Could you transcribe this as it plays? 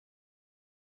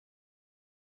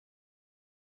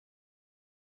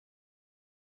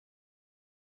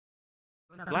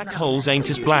Black holes ain't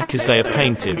as black as they are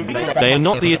painted. They are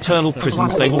not the eternal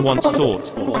prisons they were once thought.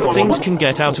 Things can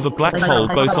get out of a black hole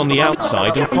both on the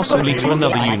outside and possibly to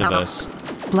another universe.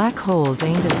 Black holes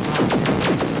ain't as black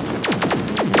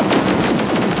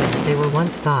as they were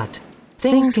once thought.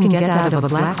 Things can get out of a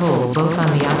black hole both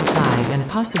on the outside and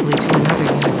possibly to another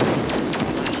universe.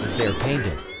 As they are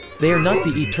painted. They are not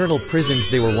the eternal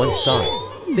prisons they were once thought.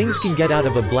 Things can get out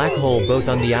of a black hole both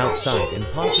on the outside and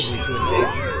possibly to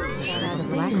another universe.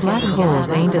 Black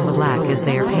holes ain't as black as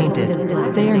they are painted.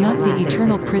 They are not the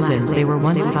eternal prisons they were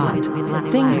once thought.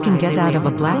 Things can get out of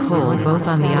a black hole both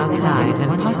on the outside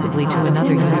and possibly to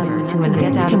another universe.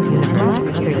 Get out of the black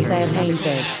as they are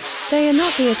painted. They are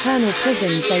not the eternal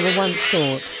prisons they were once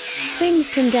thought.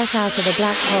 Things can get out of a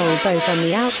black hole both on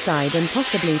the outside and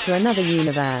possibly to another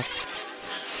universe.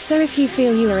 So if you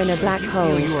feel you are in a black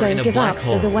hole, don't give up,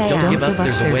 there's a way out.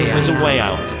 There's a way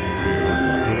out.